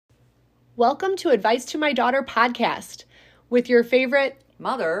Welcome to Advice to My Daughter podcast with your favorite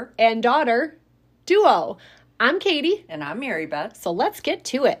mother and daughter duo. I'm Katie. And I'm Mary Beth. So let's get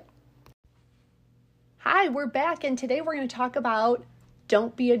to it. Hi, we're back, and today we're going to talk about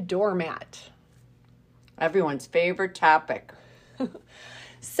don't be a doormat. Everyone's favorite topic.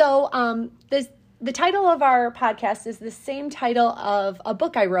 So the title of our podcast is the same title of a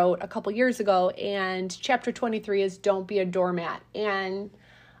book I wrote a couple years ago, and chapter 23 is Don't Be a Doormat. And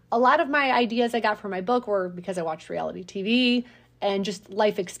a lot of my ideas I got from my book were because I watched reality TV and just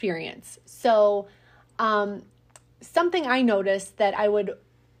life experience. So something I noticed that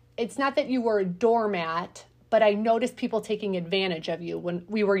it's not that you were a doormat, but I noticed people taking advantage of you when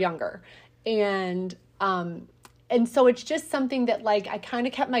we were younger. And so it's just something that I kind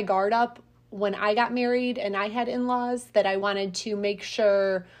of kept my guard up when I got married and I had in-laws, that I wanted to make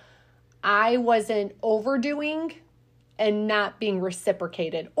sure I wasn't overdoing and not being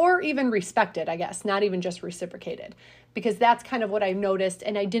reciprocated, or even respected, I guess, not even just reciprocated, because that's kind of what I noticed.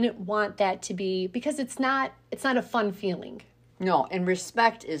 And I didn't want that to be, because it's not a fun feeling. No, and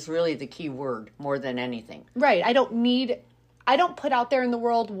respect is really the key word more than anything. Right. I don't put out there in the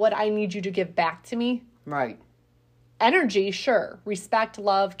world what I need you to give back to me. Right. Energy, sure. Respect,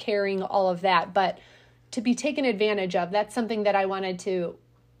 love, caring, all of that. But to be taken advantage of, that's something that I wanted to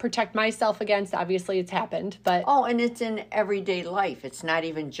protect myself against. Obviously, it's happened, but... Oh, and it's in everyday life. It's not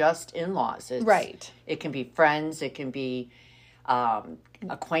even just in-laws. Right. It can be friends. It can be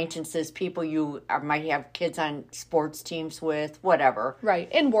acquaintances, people you might have kids on sports teams with, whatever. Right.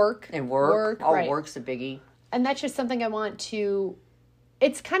 And work. Right. Work's a biggie. And that's just something I want to...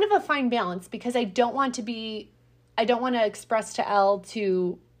 It's kind of a fine balance, because I don't want to express to Elle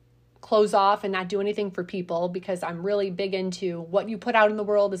to close off and not do anything for people, because I'm really big into what you put out in the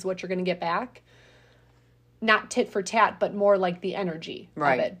world is what you're going to get back. Not tit for tat, but more like the energy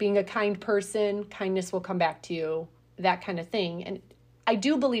of it. Being a kind person, kindness will come back to you, that kind of thing. And I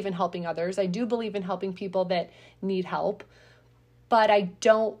do believe in helping others. I do believe in helping people that need help. But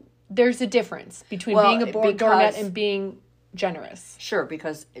there's a difference between being a doormat and being generous. Sure,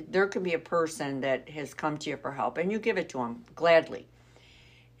 because there could be a person that has come to you for help and you give it to them gladly.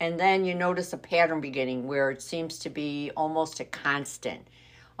 And then you notice a pattern beginning where it seems to be almost a constant.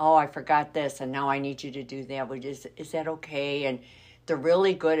 Oh, I forgot this and now I need you to do that. Is that okay? And they're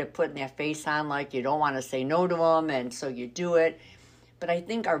really good at putting that face on like you don't want to say no to them, and so you do it. But I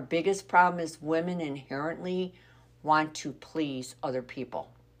think our biggest problem is women inherently want to please other people.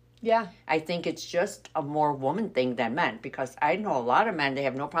 Yeah. I think it's just a more woman thing than men, because I know a lot of men, they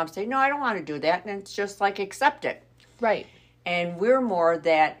have no problem saying, no, I don't want to do that. And it's just accept it. Right. And we're more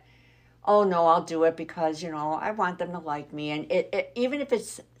that, oh, no, I'll do it because, I want them to like me. And even if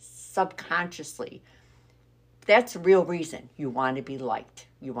it's subconsciously, that's the real reason. You want to be liked.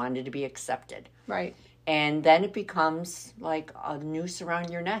 You want to be accepted. Right. And then it becomes like a noose around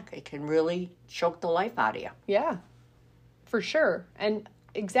your neck. It can really choke the life out of you. Yeah, for sure. And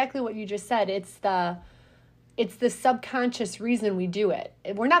exactly what you just said. It's the subconscious reason we do it.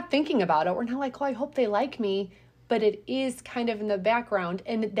 We're not thinking about it. We're not like, oh, I hope they like me. But it is kind of in the background,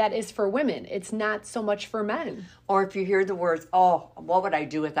 and that is for women. It's not so much for men. Or if you hear the words, oh, what would I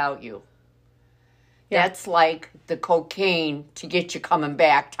do without you? Yeah. That's like the cocaine to get you coming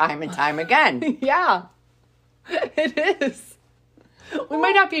back time and time again. Yeah, it is. We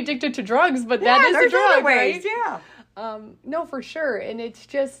might not be addicted to drugs, but that is a drug, right? Yeah. No, for sure. And it's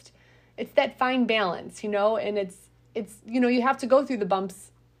that fine balance, and it's you have to go through the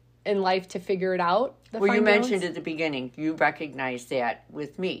bumps in life to figure it out. Well, you mentioned at the beginning, you recognize that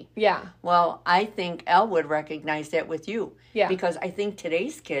with me. Yeah. Well, I think Elle would recognize that with you. Yeah. Because I think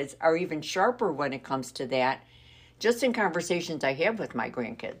today's kids are even sharper when it comes to that, just in conversations I have with my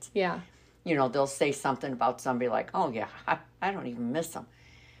grandkids. Yeah. They'll say something about somebody like, oh, yeah, I don't even miss them.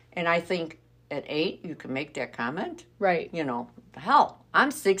 And I think at 8, you can make that comment. Right. Hell,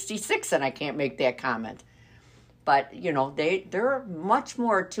 I'm 66 and I can't make that comment. But, they're much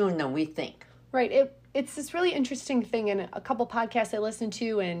more attuned than we think. Right. It's this really interesting thing, and a couple podcasts I listened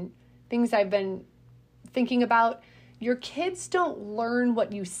to and things I've been thinking about. Your kids don't learn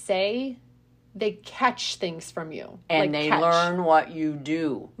what you say. They catch things from you. And they learn what you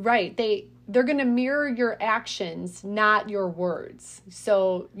do. Right. They're going to mirror your actions, not your words.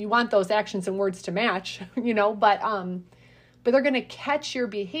 So you want those actions and words to match, but they're going to catch your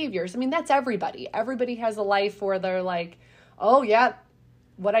behaviors. I mean, that's everybody. Everybody has a life where they're like, oh, yeah,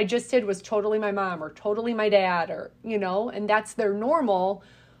 what I just did was totally my mom or totally my dad or, and that's their normal.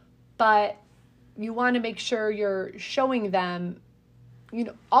 But you want to make sure you're showing them,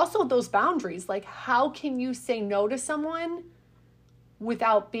 also those boundaries. Like, how can you say no to someone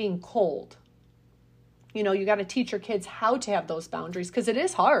without being cold. You know, you got to teach your kids how to have those boundaries because it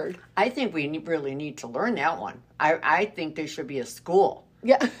is hard. I think we really need to learn that one. I think there should be a school.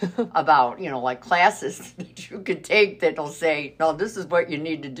 Yeah. About, like classes that you could take that'll say, no, this is what you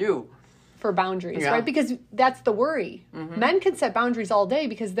need to do. For boundaries, right? Because that's the worry. Mm-hmm. Men can set boundaries all day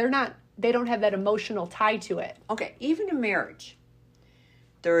because they don't have that emotional tie to it. Okay, even in marriage,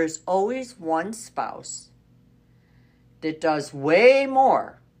 there is always one spouse that does way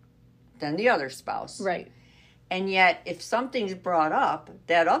more than the other spouse. Right. And yet, if something's brought up,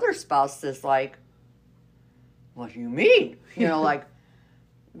 that other spouse is like, what do you mean? Like,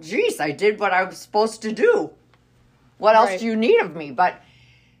 geez, I did what I was supposed to do. What else do you need of me? But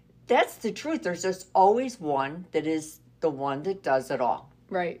that's the truth. There's just always one that is the one that does it all.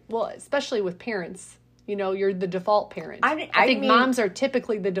 Right. Well, especially with parents. You're the default parent. I think moms are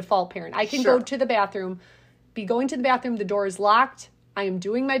typically the default parent. I can go to the bathroom, be going to the bathroom, the door is locked, I am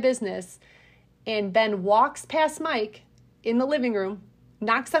doing my business, and Ben walks past Mike in the living room,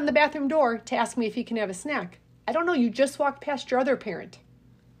 knocks on the bathroom door to ask me if he can have a snack. I don't know, you just walked past your other parent.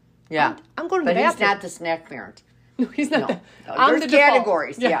 Yeah. I'm going to the bathroom. But he's not the snack parent. No, he's not. No. I'm the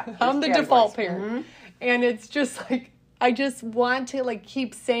categories. Yeah, I'm the default parent. Mm-hmm. And it's just like, I just want to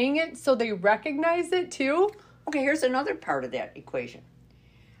keep saying it so they recognize it too. Okay, here's another part of that equation.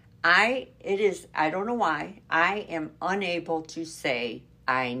 I don't know why, I am unable to say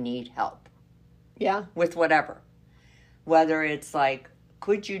I need help. Yeah. With whatever. Whether it's like,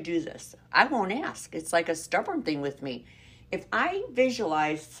 could you do this? I won't ask. It's like a stubborn thing with me. If I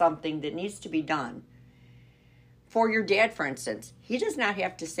visualize something that needs to be done, for your dad, for instance, he does not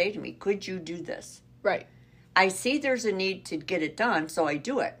have to say to me, could you do this? Right. I see there's a need to get it done, so I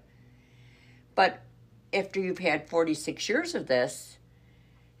do it. But after you've had 46 years of this,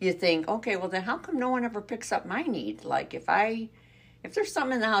 you think, okay, well then how come no one ever picks up my need? Like if there's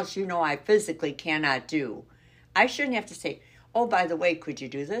something in the house I physically cannot do, I shouldn't have to say, oh, by the way, could you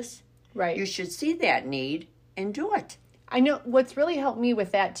do this? Right. You should see that need and do it. I know what's really helped me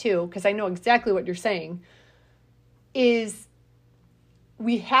with that too, because I know exactly what you're saying, is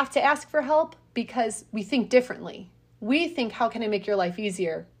we have to ask for help because we think differently. We think, how can I make your life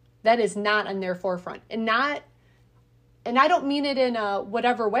easier? That is not on their forefront. And I don't mean it in a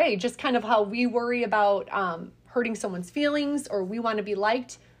whatever way, just kind of how we worry about hurting someone's feelings or we want to be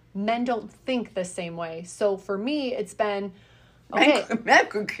liked. Men don't think the same way. So for me, it's been, okay. Men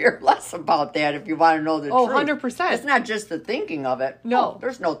could care less about that if you want to know the truth. 100%. It's not just the thinking of it. No.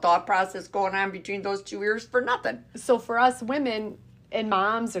 There's no thought process going on between those two ears for nothing. So for us women and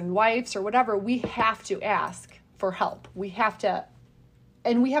moms and wives or whatever, we have to ask for help. We have to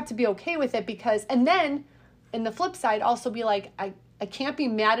be okay with it because, and then in the flip side, also be like, I can't be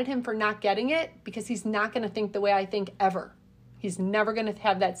mad at him for not getting it because he's not going to think the way I think ever. He's never going to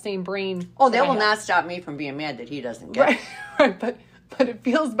have that same brain. Oh, that will not stop me from being mad that he doesn't get it. Right, but it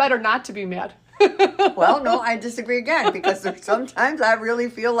feels better not to be mad. Well, no, I disagree again because sometimes I really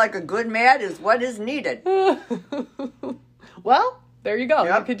feel like a good mad is what is needed. Well, there you go.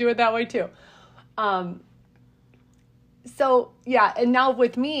 Yep. You could do it that way too. So, yeah, and now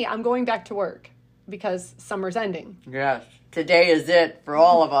with me, I'm going back to work because summer's ending. Yes. Today is it for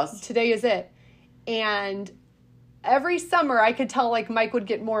all of us. Today is it. And every summer I could tell Mike would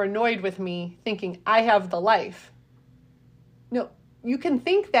get more annoyed with me thinking I have the life. No, you can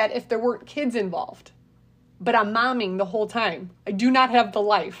think that if there weren't kids involved, but I'm momming the whole time. I do not have the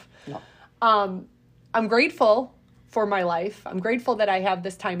life. No. I'm grateful for my life. I'm grateful that I have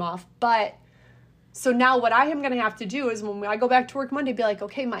this time off. But so now what I am going to have to do is when I go back to work Monday, be like,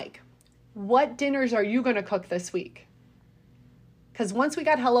 okay, Mike, what dinners are you going to cook this week? Because once we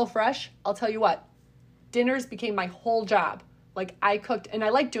got HelloFresh, I'll tell you what, dinners became my whole job. I cooked, and I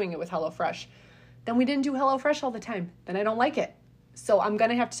like doing it with HelloFresh. Then we didn't do HelloFresh all the time. Then I don't like it. So I'm going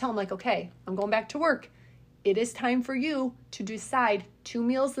to have to tell him, okay, I'm going back to work. It is time for you to decide 2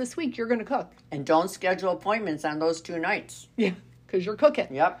 meals this week you're going to cook. And don't schedule appointments on those 2 nights. Yeah, because you're cooking.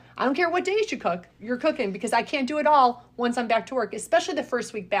 Yep. I don't care what days you cook. You're cooking because I can't do it all once I'm back to work, especially the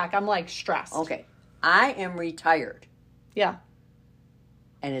first week back. I'm stressed. Okay. I am retired. Yeah.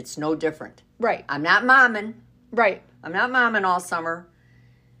 And it's no different. Right. I'm not momming. Right. I'm not momming all summer.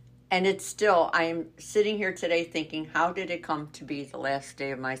 And it's still, I am sitting here today thinking, how did it come to be the last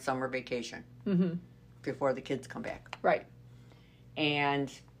day of my summer vacation? Mm-hmm. Before the kids come back. Right.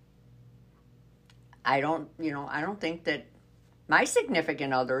 And I don't think that my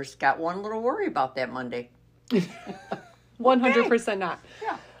significant others got one little worry about that Monday. 100% not.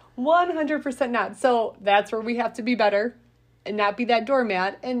 Yeah. 100% not. So that's where we have to be better and not be that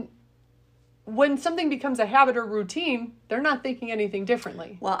doormat. And when something becomes a habit or routine, they're not thinking anything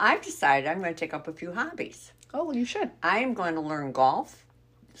differently. Well, I've decided I'm going to take up a few hobbies. Oh, well, you should. I am going to learn golf,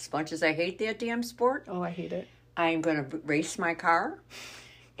 as much as I hate that damn sport. Oh, I hate it. I'm going to race my car,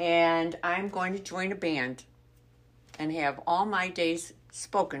 and I'm going to join a band and have all my days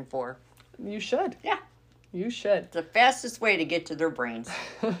spoken for. You should. Yeah. You should. It's the fastest way to get to their brains.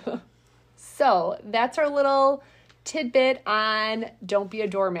 So that's our little tidbit on Don't Be a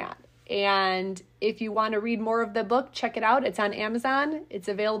Doormat. And if you want to read more of the book, check it out. It's on Amazon. It's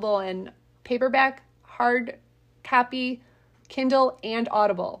available in paperback, hard copy, Kindle, and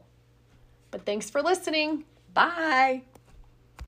Audible. But thanks for listening. Bye.